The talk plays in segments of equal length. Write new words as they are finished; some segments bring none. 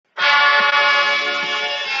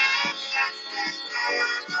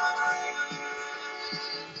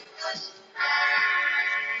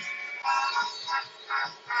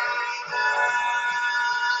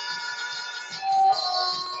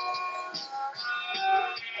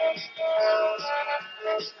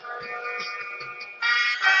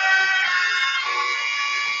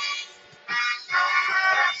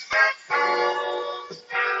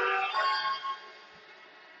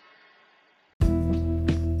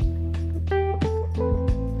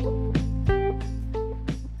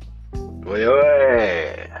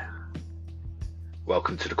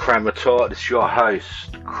welcome to the Cran Retort. It's your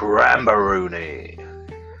host, Cranberoonie.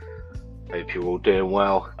 Hope you're all doing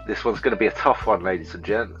well. This one's going to be a tough one, ladies and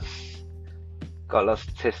gents. Got a lot of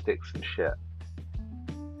statistics and shit.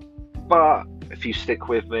 But if you stick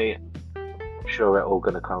with me, I'm sure we're all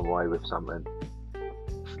going to come away with something.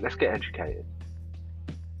 So let's get educated.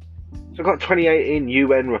 So I've got a 2018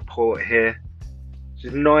 UN report here. This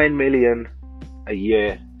is 9 million a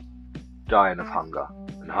year dying of hunger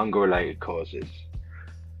and hunger-related causes.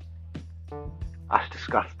 That's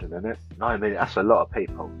disgusting, isn't it? 9 million, that's a lot of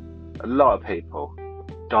people. A lot of people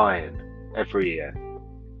dying every year.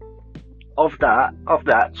 Of that,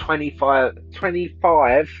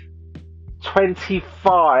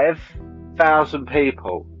 25,000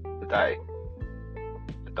 people a day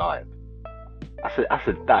are dying. That's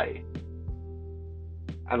a day.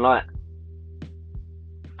 And like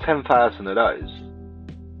 10,000 of those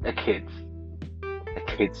are kids. They're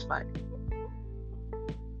kids, mate.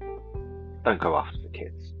 Don't go after the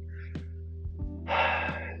kids.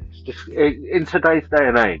 It's just in today's day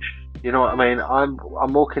and age. You know what I mean? I'm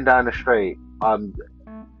walking down the street. I'm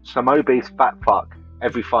some obese fat fuck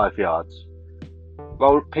every 5 yards.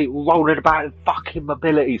 People rolling about in fucking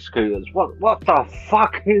mobility scooters. What the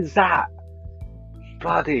fuck is that?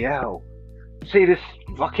 Bloody hell! See this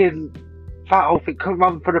fucking fat old thing come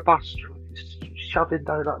run for the bus, shoving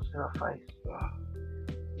donuts in her face. Ugh.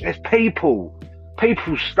 There's people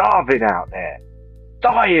starving out there,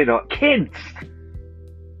 dying. Kids.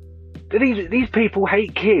 Do these people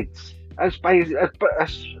hate kids? What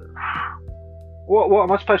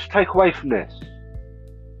am I supposed to take away from this?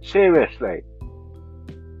 Seriously,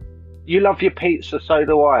 you love your pizza, so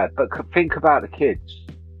do I. But think about the kids.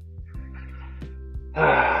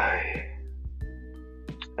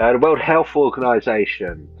 The World Health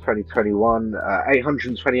Organization, 2021,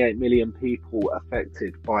 828 million people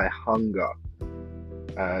affected by hunger.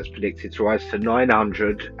 It's predicted to rise to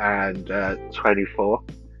 924.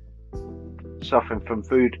 Suffering from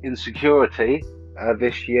food insecurity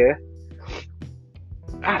this year.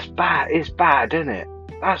 That's bad. It's bad, isn't it?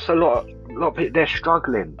 That's a lot of people. They're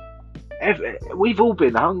struggling. We've all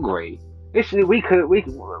been hungry. We can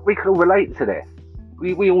all relate to this.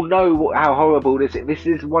 We all know how horrible this is. This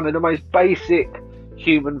is one of the most basic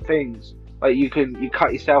human things. Like you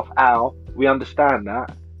cut yourself out. We understand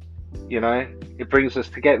that. You know, it brings us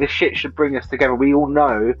together. This shit should bring us together. We all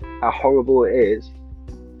know how horrible it is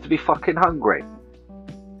to be fucking hungry.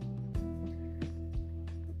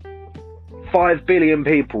 5 billion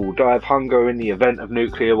people die of hunger in the event of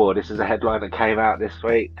nuclear war. This is a headline that came out this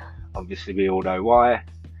week. Obviously, we all know why.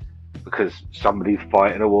 Because somebody's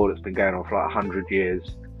fighting a war that's been going on for like 100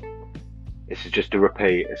 years. This is just a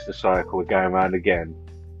repeat. It's the cycle. We're going around again.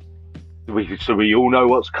 So we all know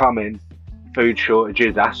what's coming. Food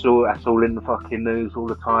shortages. That's all in the fucking news all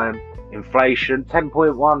the time. Inflation.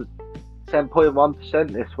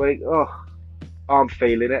 10.1% this week. Oh, I'm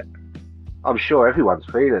feeling it. I'm sure everyone's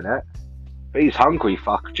feeling it. But he's hungry,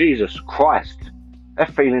 fuck. Jesus Christ. They're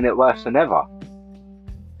feeling it worse than ever.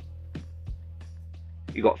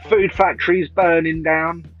 You got food factories burning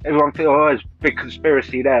down. Everyone feels, oh, there's a big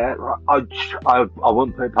conspiracy there. I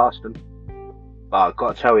wouldn't put it past them. But I've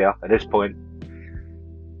got to tell you, at this point,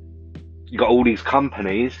 you got all these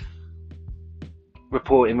companies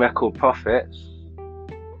reporting record profits.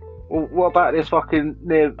 Well, what about this fucking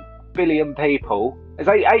near billion people? There's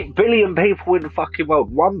 8 billion people in the fucking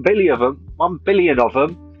world. 1 billion of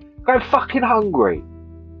them go fucking hungry.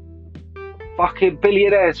 Fucking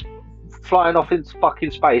billionaires flying off into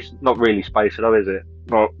fucking space. Not really space though, is it?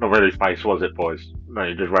 Not really space, was it, boys? No,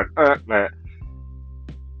 you just went, meh.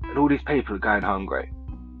 And all these people are going hungry.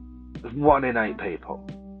 There's 1 in 8 people.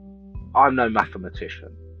 I'm no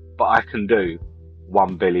mathematician, but I can do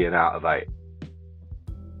 1 billion out of 8.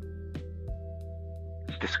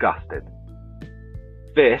 It's disgusting.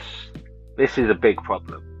 This is a big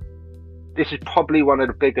problem. This is probably one of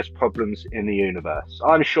the biggest problems in the universe.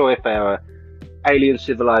 I'm sure if there are alien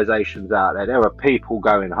civilizations out there are people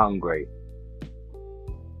going hungry.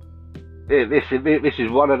 This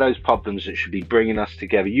is one of those problems that should be bringing us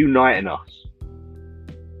together, uniting us.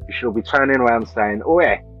 We should be turning around saying, oh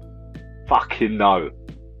yeah, fucking no.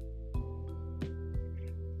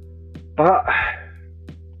 But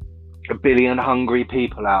 1 billion hungry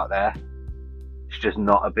people out there, it's just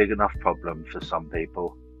not a big enough problem for some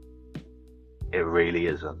people. It really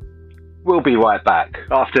isn't. We'll be right back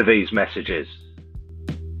after these messages.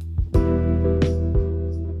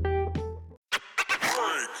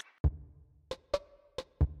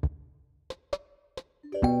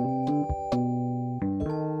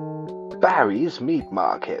 Barry's Meat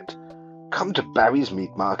Market. Come to Barry's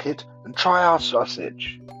Meat Market and try our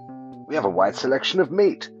sausage. We have a wide selection of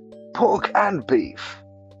meat, pork and beef.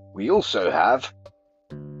 We also have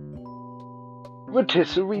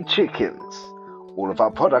rotisserie chickens. All of our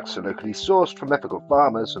products are locally sourced from ethical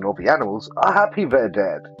farmers, and all the animals are happy they're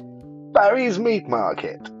dead. Barry's Meat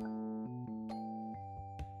Market.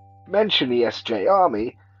 Mention the SJ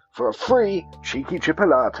Army for a free cheeky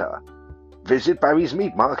chipolata. Visit Barry's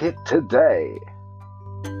Meat Market today.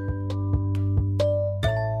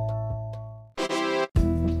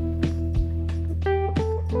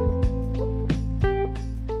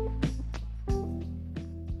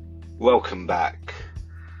 Welcome back.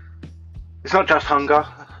 It's not just hunger.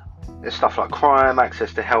 There's stuff like crime,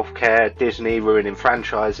 access to healthcare, Disney ruining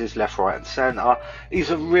franchises left, right and centre. These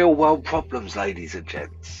are real world problems, ladies and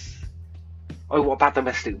gents. Oh, what about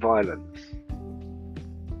domestic violence?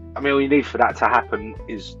 I mean, all you need for that to happen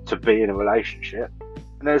is to be in a relationship.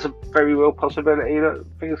 And there's a very real possibility that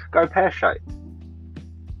things could go pear-shaped.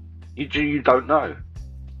 You don't know.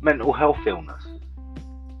 Mental health illness.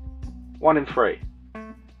 1 in 3.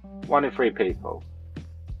 1 in 3 people.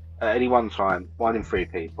 At any one time, 1 in 3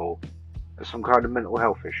 people has some kind of mental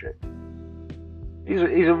health issue.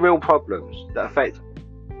 These are real problems that affect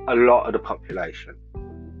a lot of the population.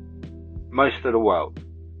 Most of the world.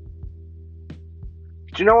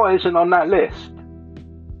 Do you know what isn't on that list?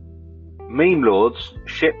 Meme lords,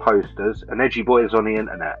 shit posters, and edgy boys on the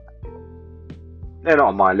internet. They're not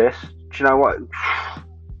on my list. Do you know what?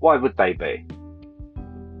 Why would they be?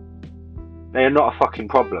 They are not a fucking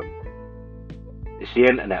problem. It's the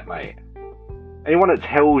internet, mate. Anyone that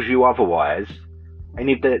tells you otherwise, they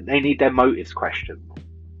need their motives questioned.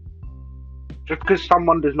 Just because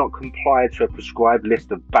someone does not comply to a prescribed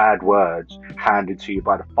list of bad words handed to you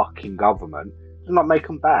by the fucking government does not make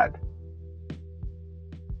them bad.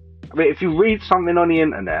 I mean, if you read something on the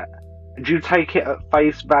internet and you take it at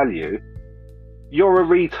face value, you're a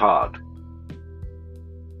retard.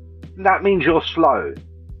 That means you're slow.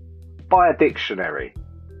 Buy a dictionary.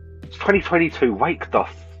 It's 2022, wake the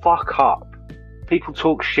fuck up. People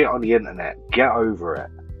talk shit on the internet, get over it.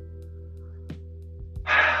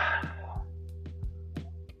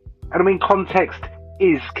 And I mean, context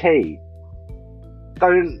is key.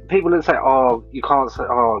 People that say, oh, you can't say,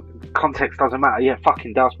 oh, context doesn't matter. Yeah, it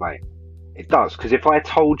fucking does, mate. It does, because if I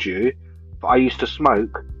told you that I used to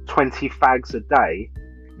smoke 20 fags a day,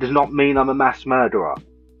 it does not mean I'm a mass murderer.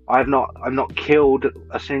 I've not killed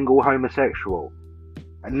a single homosexual.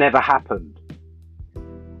 It never happened.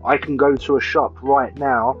 I can go to a shop right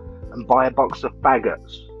now and buy a box of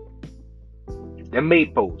faggots. They're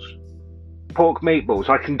meatballs. Pork meatballs.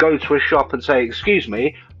 I can go to a shop and say, excuse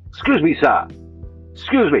me, sir.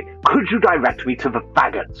 Excuse me, could you direct me to the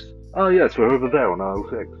faggots? Oh yes, we're over there on aisle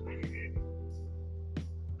 6.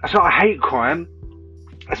 That's not a hate crime.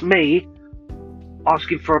 That's me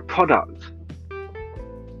asking for a product.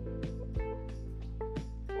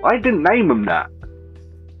 I didn't name them that.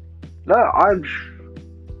 No, I'm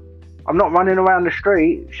not running around the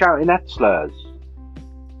street shouting F slurs.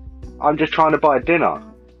 I'm just trying to buy dinner.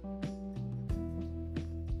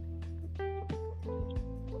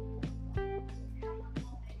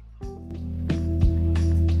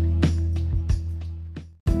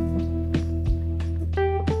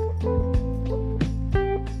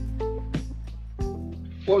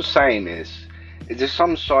 What I'm saying is there's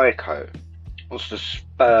some psycho wants to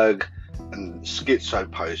spurg and schizo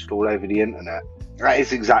post all over the internet. That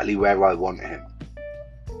is exactly where I want him.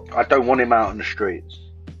 I don't want him out on the streets.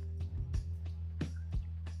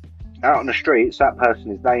 Out on the streets, that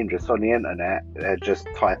person is dangerous. On the internet, they're just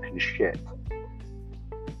typing shit.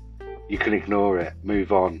 You can ignore it,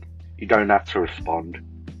 move on. You don't have to respond.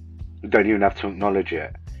 You don't even have to acknowledge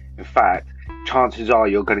it. In fact, chances are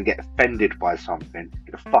you're going to get offended by something.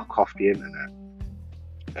 Get the fuck off the internet.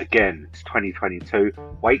 Again, it's 2022.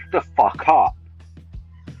 Wake the fuck up.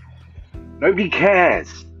 Nobody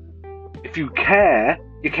cares. If you care,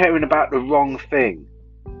 you're caring about the wrong thing.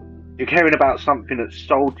 You're caring about something that's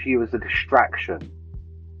sold to you as a distraction.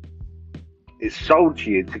 It's sold to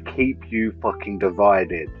you to keep you fucking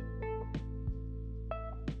divided.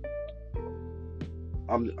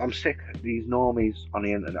 I'm sick of these normies on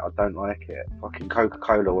the internet. I don't like it. Fucking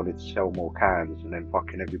Coca-Cola wanted to sell more cans and then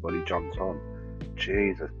fucking everybody jumped on.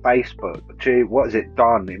 Jesus, Facebook, gee, what has it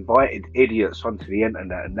done? Invited idiots onto the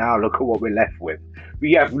internet, and now look at what we're left with.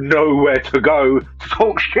 We have nowhere to go to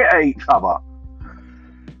talk shit at each other.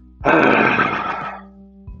 I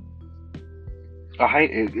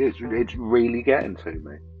hate it. It's really getting to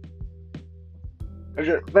me.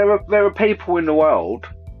 There are people in the world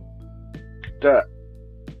that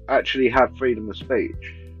actually have freedom of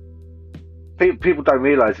speech. People don't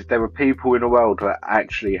realise that there are people in the world that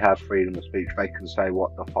actually have freedom of speech. They can say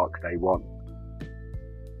what the fuck they want.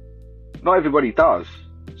 Not everybody does.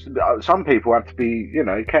 Some people have to be,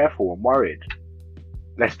 careful and worried,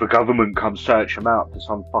 lest the government come search them out for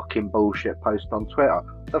some fucking bullshit post on Twitter.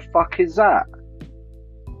 The fuck is that?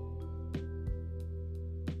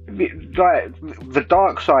 Like, the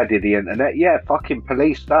dark side of the internet, yeah, fucking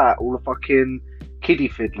police that. All the fucking kiddie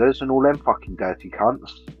fiddlers and all them fucking dirty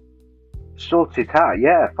cunts. Sort it out,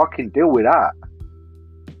 yeah, fucking deal with that.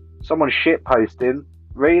 Someone shit posting,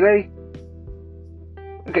 really?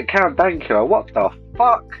 Look at Count Dankula, what the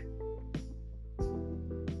fuck?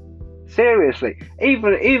 Seriously,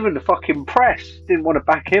 even the fucking press didn't want to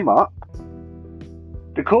back him up.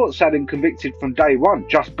 The courts had him convicted from day one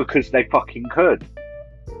just because they fucking could.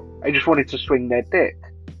 They just wanted to swing their dick.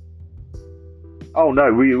 Oh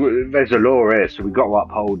no, there's a law here, so we've got to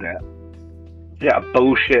uphold it. Yeah, a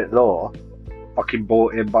bullshit law. Fucking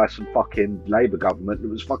brought in by some fucking Labour government that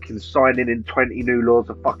was fucking signing in 20 new laws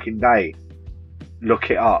a fucking day. Look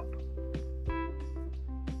it up.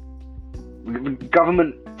 The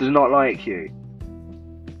government does not like you.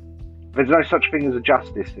 There's no such thing as a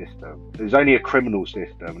justice system. There's only a criminal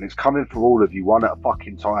system, and it's coming for all of you one at a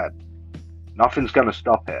fucking time. Nothing's gonna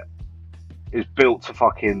stop it. It's built to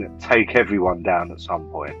fucking take everyone down at some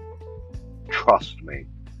point. Trust me.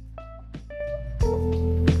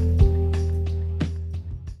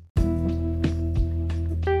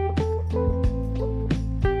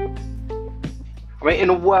 I mean, in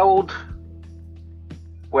a world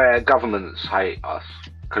where governments hate us,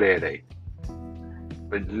 clearly,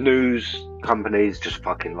 but news companies just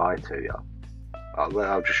fucking lie to you.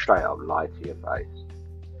 I'll just straight up lie to your face.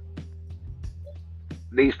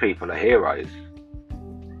 These people are heroes.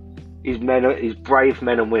 These brave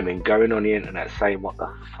men and women going on the internet saying what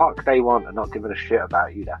the fuck they want and not giving a shit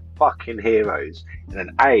about you. They're fucking heroes in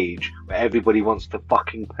an age where everybody wants to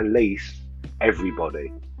fucking police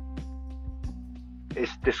everybody.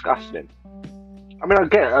 It's disgusting. I mean, I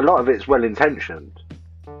get a lot of it's well intentioned.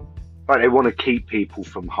 Like, they want to keep people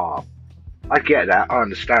from harm. I get that, I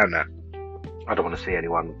understand that. I don't want to see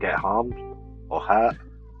anyone get harmed or hurt.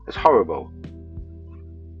 It's horrible.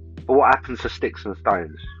 But what happens to sticks and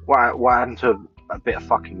stones? What happened to a bit of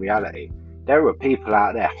fucking reality? There are people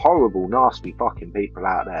out there, horrible, nasty fucking people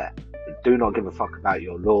out there, that do not give a fuck about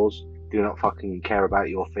your laws, do not fucking care about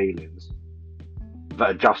your feelings, that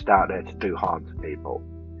are just out there to do harm to people.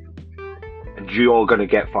 And you're gonna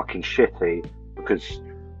get fucking shitty because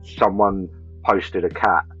someone posted a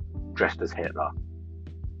cat dressed as Hitler.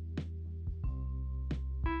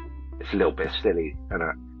 It's a little bit silly, isn't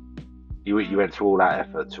it? You went through all that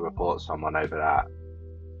effort to report someone over that.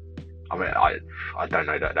 I mean, I don't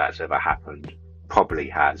know that that's ever happened. Probably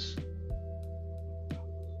has.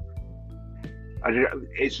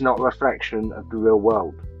 It's not a reflection of the real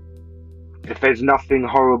world. If there's nothing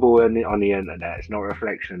horrible on the internet, it's not a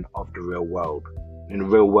reflection of the real world. In the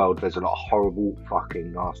real world, there's a lot of horrible,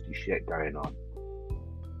 fucking nasty shit going on.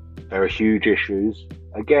 There are huge issues.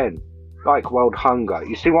 Again, like world hunger.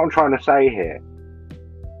 You see what I'm trying to say here?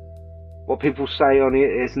 What people say on it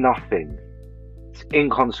is nothing. It's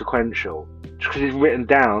inconsequential. Just because it's written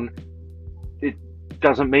down, it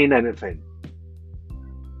doesn't mean anything.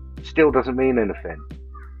 It still doesn't mean anything.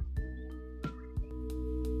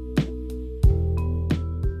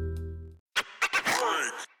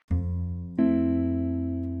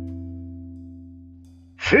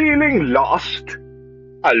 Feeling lost?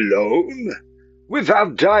 Alone?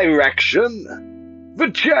 Without direction? The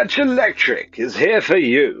Church Electric is here for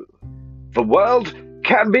you. The world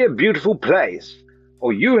can be a beautiful place.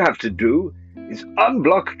 All you have to do is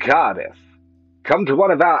unblock Cardiff. Come to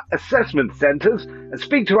one of our assessment centres and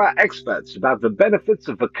speak to our experts about the benefits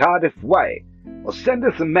of the Cardiff Way. Or send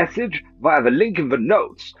us a message via the link in the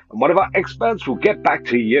notes and one of our experts will get back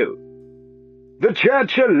to you. The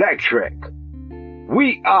Church Electric.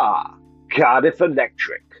 We are Cardiff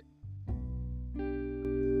Electric.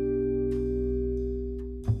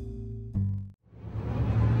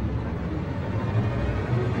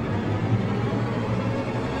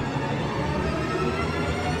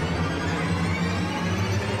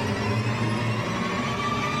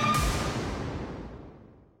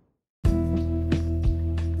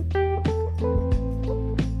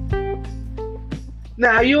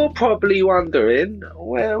 Now you're probably wondering,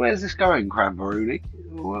 where's this going, Cran?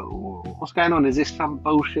 What's going on? Is this some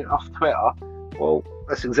bullshit off Twitter? Well,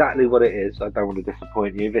 that's exactly what it is. I don't want to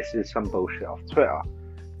disappoint you. This is some bullshit off Twitter.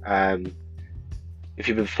 If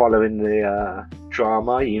you've been following the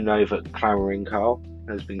drama, you know that Clamoring Karl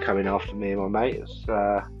has been coming after me and my mates.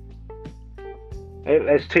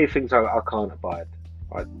 There's two things I can't abide.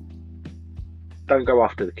 I don't go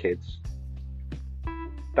after the kids.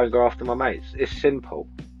 Don't go after my mates. It's simple,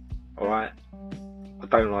 all right. I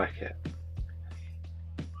don't like it.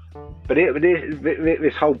 But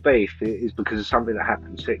this whole beef is because of something that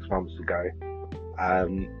happened 6 months ago.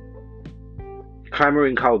 Um,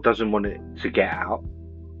 Clamoring Karl doesn't want it to get out,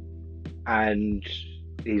 and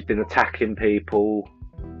he's been attacking people,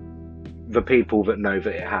 the people that know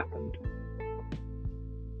that it happened.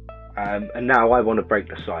 And now I want to break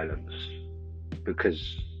the silence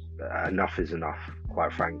because enough is enough,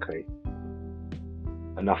 quite frankly.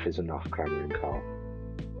 Enough is enough, Clamoring Karl.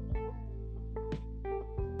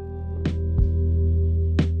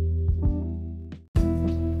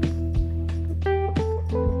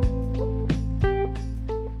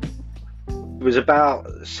 It was about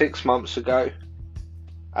 6 months ago.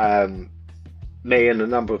 Um, Me and a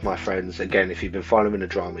number of my friends, again, if you've been following the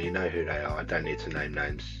drama, you know who they are. I don't need to name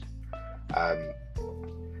names. Um,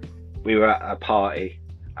 we were at a party.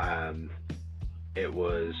 Um, it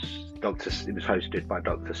was It was hosted by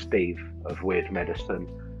Dr. Steve of Weird Medicine,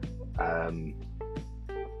 um,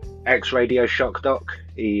 ex Radio Shock Doc.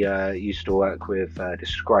 He used to work with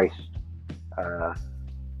disgraced uh,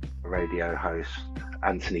 radio host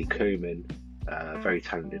Anthony Cooman, very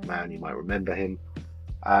talented man. You might remember him.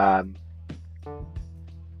 Um,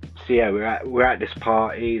 so yeah, we're at this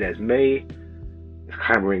party. There's me, there's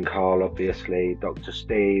Clamoring Karl, obviously, Dr.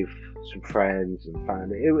 Steve, some friends and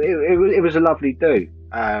family. It was a lovely do.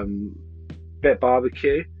 Bit of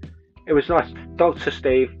barbecue. It was nice. Dr.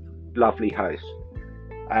 Steve, lovely host.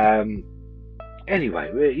 Um,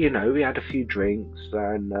 anyway, we had a few drinks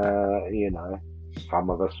and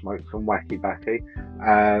some of us smoked some wacky backy.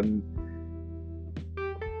 Um,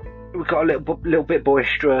 we got a little bit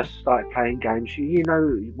boisterous, started playing games. You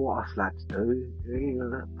know what us lads do.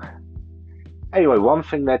 Anyway, one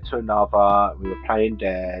thing led to another. We were playing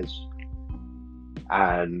dares,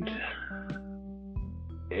 and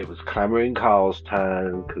it was Clamoring Karl's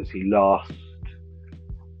turn because he lost,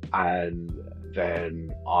 and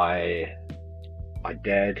then I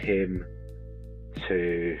dared him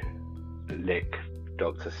to lick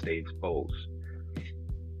Dr. Steve's balls.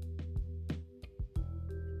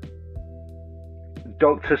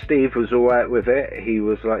 Dr. Steve was alright with it. He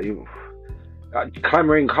was like,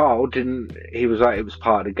 Clamoring Karl didn't. He was like, it was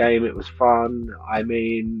part of the game. It was fun. I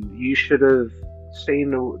mean, you should have seen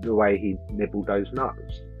the way he nibbled those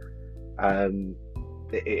nuts. Um,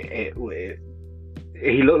 he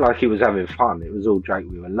looked like he was having fun. It was all joke.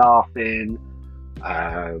 We were laughing.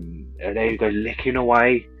 And there you go, licking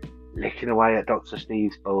away at Dr.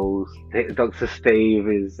 Steve's balls. Dr. Steve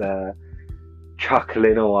is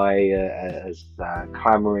chuckling away as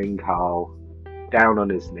Clamoring Karl down on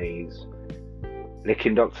his knees,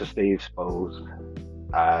 licking Dr. Steve's balls.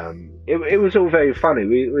 It was all very funny.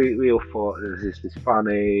 We all thought this is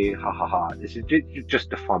funny, ha ha ha. This is just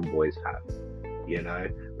the fun boys have,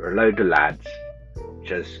 We're a load of lads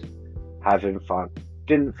just having fun.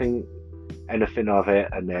 Didn't think anything of it,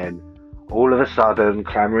 and then all of a sudden,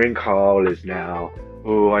 Clamoring Karl is now,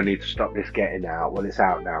 oh, I need to stop this getting out. Well, it's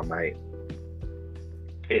out now, mate.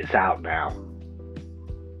 It's out now.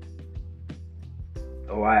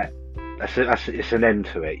 All right. It's an end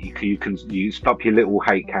to it. You stop your little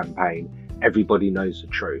hate campaign. Everybody knows the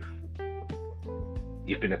truth.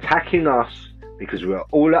 You've been attacking us because we were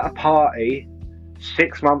all at a party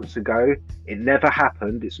 6 months ago. It never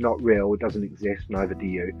happened. It's not real. It doesn't exist. Neither do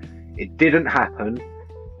you. It didn't happen.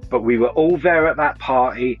 But we were all there at that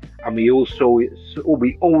party, and we all saw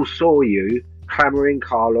you, Clamoring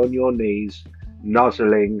Karl, on your knees,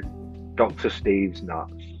 nuzzling Dr. Steve's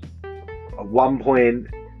nuts. At one point,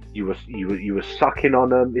 you were sucking on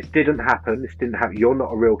them. This didn't happen. You're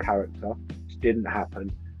not a real character. This didn't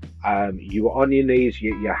happen. You were on your knees.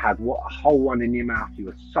 You had a whole one in your mouth. You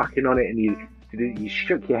were sucking on it, and you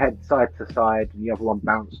shook your head side to side, and the other one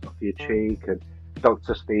bounced off your cheek. And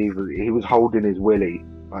Dr. Steve, he was holding his willy.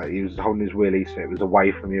 He was holding his willy, so it was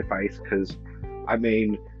away from your face. Because, I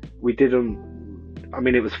mean, we didn't. I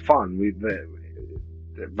mean, it was fun.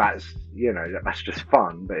 That's just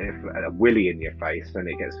fun. But if a willy in your face, then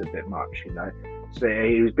it gets a bit much, So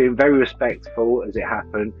he was being very respectful as it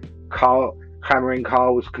happened. Clamoring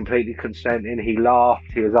Karl was completely consenting. He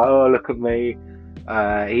laughed. He was like, "Oh, look at me."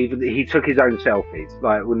 He took his own selfies.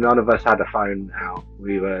 Like, well, none of us had a phone out.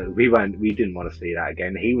 We didn't want to see that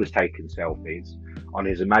again. He was taking selfies on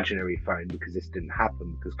his imaginary phone because this didn't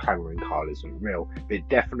happen, because Clamoring Karl isn't real. But it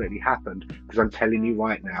definitely happened, because I'm telling you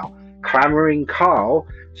right now, Clamoring Karl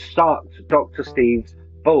sucked Dr. Steve's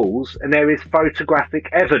balls, and there is photographic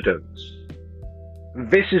evidence.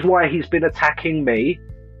 This is why he's been attacking me,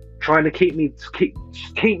 trying to keep me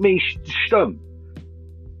stum.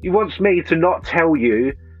 He wants me to not tell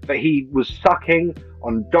you that he was sucking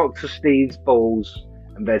on Dr. Steve's balls,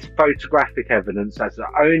 and there's photographic evidence. That's the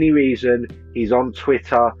only reason he's on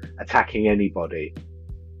Twitter attacking anybody.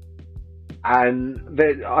 And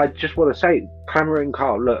I just want to say, Clamoring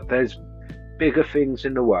Karl, look, there's bigger things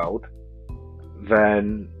in the world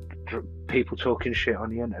than people talking shit on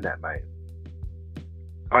the internet, mate.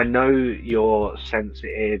 I know you're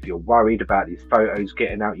sensitive, you're worried about these photos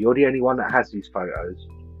getting out. You're the only one that has these photos,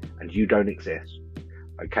 and you don't exist.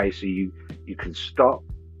 Okay, so you can stop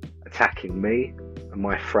attacking me and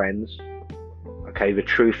my friends. Okay, the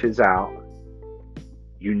truth is out.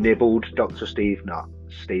 You nibbled Dr. Steve's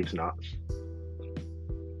nuts.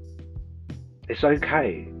 It's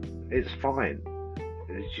okay. It's fine.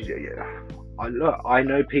 I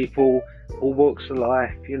know people, all walks of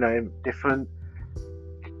life, you know, different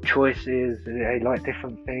choices, and they like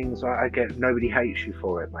different things. I get nobody hates you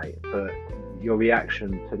for it, mate. But your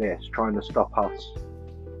reaction to this, trying to stop us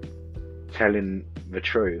telling the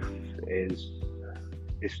truth,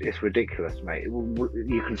 it's ridiculous, mate.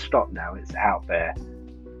 You can stop now. It's out there.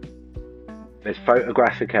 There's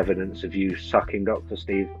photographic evidence of you sucking Dr.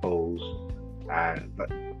 Steve's balls, but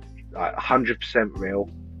 100% real.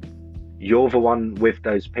 You're the one with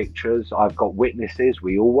those pictures. I've got witnesses.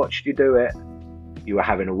 We all watched you do it. You were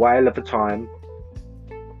having a whale of a time.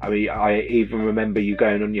 I mean, I even remember you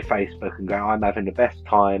going on your Facebook and going, "I'm having the best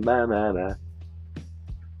time."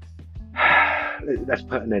 Let's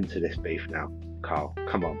put an end to this beef now, Karl.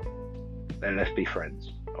 Come on, then let's be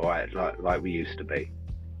friends, all right? Like we used to be,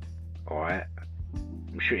 all right?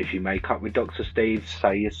 I'm sure if you make up with Dr. Steve,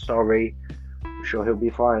 say you're sorry, I'm sure he'll be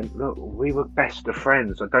fine. Look, we were best of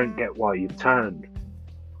friends. I don't get why you've turned.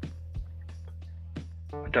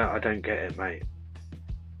 I don't get it, mate.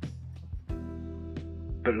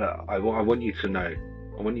 But look, I want you to know.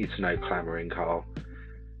 I want you to know, Clamoring Karl,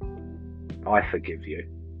 I forgive you.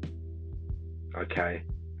 Okay?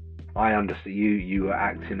 I understand you were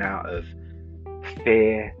acting out of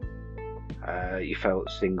fear. You felt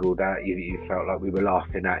singled out. You felt like we were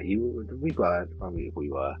laughing at you. We weren't. I mean, we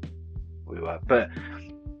were. But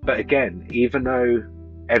again, even though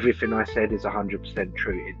everything I said is 100%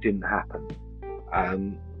 true, it didn't happen.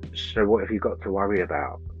 So what have you got to worry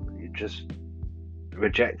about? You just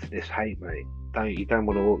reject this hate, mate. You don't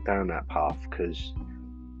want to walk down that path, because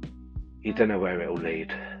you don't know where it'll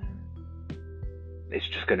lead. It's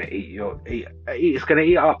just going to it's going to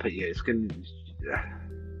eat up at you. It's going to...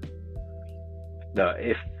 Look,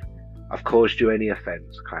 if I've caused you any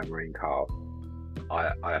offence, Clamoring Karl,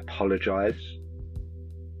 I apologise.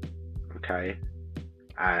 Okay?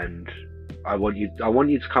 And I want you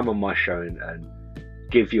to come on my show and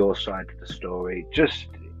give your side of the story, just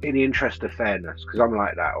in the interest of fairness, because I'm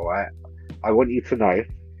like that, alright? I want you to know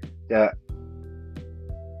that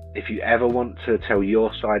if you ever want to tell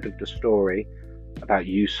your side of the story about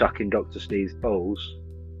you sucking Dr. Steve's balls,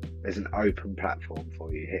 there's an open platform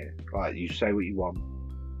for you here. Right, you say what you want.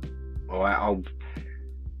 Alright,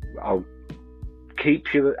 I'll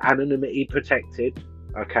keep your anonymity protected.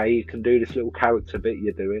 Okay, you can do this little character bit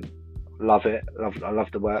you're doing. Love it. I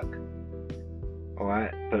love the work.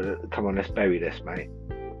 Alright, but come on, let's bury this, mate.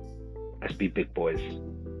 Let's be big boys.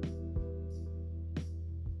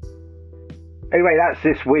 Anyway, that's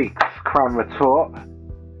this week's Cran Retort.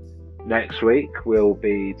 Next week we'll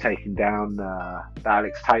be taking down the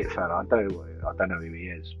Alex Tate fella. I don't know who he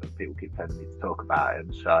is, but people keep telling me to talk about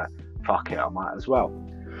him, so fuck it, I might as well.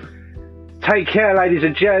 Take care, ladies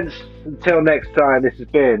and gents. Until next time, this has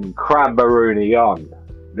been Cran Marooney on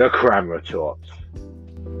the Cran Retort.